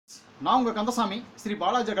நான் உங்கள் Kandasamy, Sri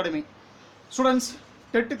Balaji academy. Students,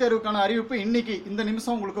 TET தேர்வுக்கான அறிவிப்பு இன்னைக்கு இந்த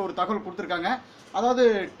நிமிஷம் உங்களுக்கு ஒரு தகவல் கொடுத்துருக்காங்க. அதாவது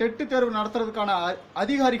டெட்டு தேர்வு நடத்துறதுக்கான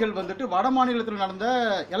அதிகாரிகள் வந்துட்டு வட மாநிலத்தில் நடந்த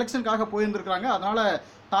எலெக்ஷனுக்காக போயிருந்துருக்காங்க. அதனால்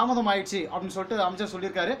தாமதம் ஆயிடுச்சு அப்படின்னு சொல்லிட்டு அமைச்சர்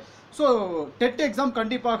சொல்லியிருக்காரு. ஸோ டெட் எக்ஸாம்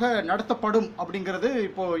கண்டிப்பாக நடத்தப்படும் அப்படிங்கிறது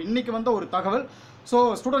இப்போது இன்றைக்கி வந்த ஒரு தகவல். ஸோ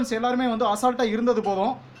ஸ்டூடெண்ட்ஸ் எல்லாருமே வந்து அசால்ட்டாக இருந்தது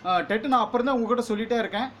போதும். டெட்டு நான் அப்புறம் தான் உங்கள்கிட்ட சொல்லிகிட்டே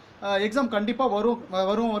இருக்கேன். எக்ஸாம் கண்டிப்பாக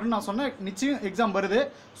வரும்னு நான் சொன்னேன். நிச்சயம் எக்ஸாம் வருது.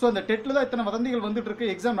 ஸோ அந்த டெட்டில் தான் இத்தனை வதந்திகள் வந்துட்டு இருக்கு,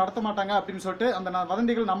 எக்ஸாம் நடத்த மாட்டாங்க அப்படின்னு சொல்லிட்டு அந்த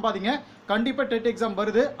வதந்திகள் நம்பாதீங்க. கண்டிப்பாக டெட் எக்ஸாம்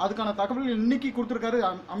வருது. அதுக்கான தகவல் இன்னைக்கு கொடுத்துருக்காரு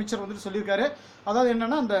அமைச்சர் வந்துட்டு சொல்லியிருக்காரு. அதாவது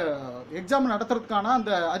என்னென்னா, அந்த எக்ஸாம் நடத்துறதுக்கான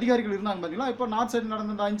அந்த அதிகாரிகள் இருந்தாங்க பார்த்தீங்களா, இப்போ நார்த் சைடு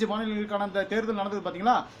நடந்த அந்த 5 மாநிலங்களுக்கான அந்த தேர்தல் நடந்தது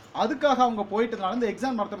பார்த்தீங்களா, அதுக்காக அவங்க போயிட்டதுனால இந்த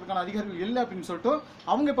எக்ஸாம் நடத்துறதுக்கான அதிகாரிகள் இல்லை அப்படின்னு சொல்லிட்டு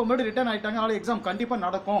அவங்க இப்போ மறுபடியும் ரிட்டர்ன் ஆகிட்டாங்க. அதனால் எக்ஸாம் கண்டிப்பாக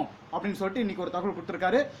நடக்கும் அப்படின்னு சொல்லிட்டு இன்றைக்கி ஒரு தகவல்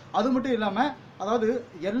கொடுத்துருக்காரு. அது மட்டும் இல்லாமல், அதாவது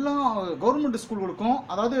எல்லா கவர்மெண்ட் ஸ்கூல்களுக்கும்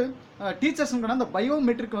அதாவது டீச்சர்ஸுக்கான அந்த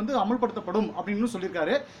பயோமெட்ரிக் வந்து அமல்படுத்தப்படும் அப்படின்னு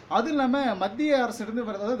சொல்லியிருக்காரு. அது இல்லாமல் மத்திய அரசிலிருந்து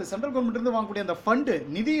அதாவது சென்ட்ரல் கவர்மெண்ட்லேருந்து வாங்கக்கூடிய அந்த ஃபண்டு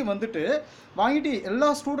நிதியை வந்துட்டு வாங்கிட்டு எல்லா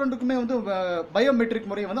ஸ்டூடெண்ட்டுக்குமே வந்து பயோமெட்ரிக்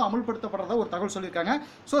முறையை வந்து அமல்படுத்தப்படுறதா ஒரு தகவல் சொல்லியிருக்காங்க.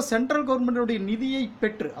 ஸோ சென்ட்ரல் கவர்மெண்ட்டுடைய நிதியை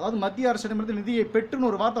பெற்று, அதாவது மத்திய அரசிடமிருந்து நிதியை பெற்றுன்னு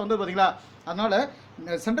ஒரு வார்த்தை வந்து பார்த்தீங்களா, அதனால்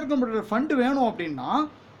சென்ட்ரல் கவர்மெண்ட்டோட ஃபண்டு வேணும் அப்படின்னா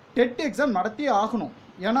டெட் எக்ஸாம் நடத்தியே ஆகணும்.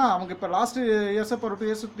 ஏன்னா அவங்க இப்போ லாஸ்ட் இயர்ஸ் இப்போ 2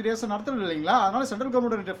 இயர்ஸ் 3 இயர்ஸ் நடத்துறது இல்லைங்களா, அதனால் சென்ட்ரல்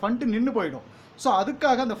கவர்மெண்ட் ஃபண்டு நின்று போயிடும். ஸோ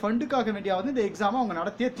அதுக்காக அந்த ஃபண்டுக்காக வேண்டியாவது இந்த எக்ஸாமை அவங்க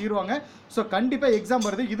நடத்தியே தீருவாங்க. ஸோ கண்டிப்பாக எக்ஸாம்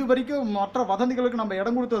வருது. இது வரைக்கும் மற்ற வதந்திகளுக்கு நம்ம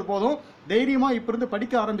இடம் கொடுத்தது போதும். தைரியமாக இப்போ இருந்து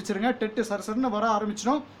படிக்க ஆரம்பிச்சிருங்க. டெட்டு சரசரன்னு வர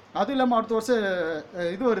ஆரம்பிச்சிடும். அதுவும் இல்லாமல் அடுத்த வருஷம்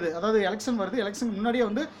இது வருது, அதாவது எலெக்ஷன் வருது. எலெக்ஷன் முன்னாடியே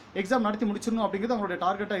வந்து எக்ஸாம் நடத்தி முடிச்சிடணும் அப்படிங்கிறது அவங்களுடைய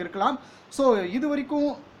டார்கெட்டாக இருக்கலாம். ஸோ இது வரைக்கும்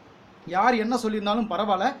யார் என்ன சொல்லியிருந்தாலும்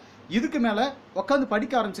பரவாயில்ல, இதுக்கு மேலே உட்காந்து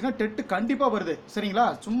படிக்க ஆரம்பிச்சுங்க. டெட்டு கண்டிப்பாக வருது, சரிங்களா?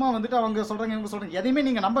 சும்மா வந்துட்டு அவங்க சொல்கிறாங்க இவங்க சொல்கிறாங்க எதையுமே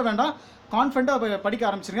நீங்கள் நம்ப வேண்டாம். கான்ஃபிடண்ட்டாக படிக்க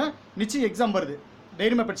ஆரம்பிச்சுங்க. நிச்சயம் எக்ஸாம் வருது.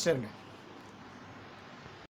 தைரியமாக படிச்சுருங்க.